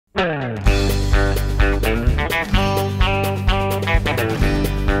Well,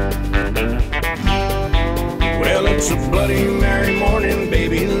 it's a Bloody Mary morning,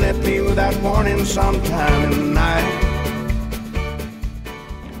 baby left me without warning sometime in the night.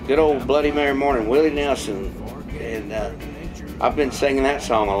 Good old Bloody Mary morning, Willie Nelson, and I've been singing that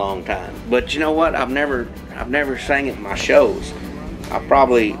song a long time. But you know what? I've never sang it in my shows.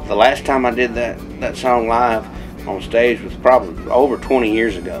 The last time I did that song live on stage was probably over 20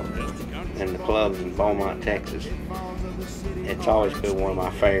 years ago in the clubs in Beaumont, Texas. It's always been one of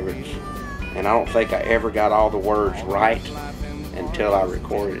my favorites, and I don't think I ever got all the words right until I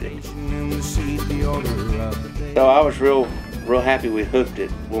recorded it. So I was real happy we hooked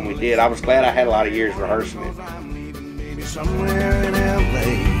it when we did. I was glad I had a lot of years rehearsing it. Somewhere in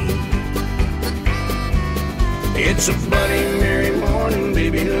LA. It's a Bloody Mary morning,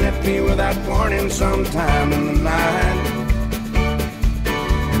 baby left me without warning sometime in the night.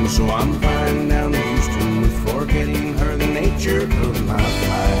 And so I'm flying down to Houston with forgetting her, the nature of my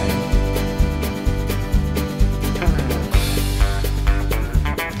flight.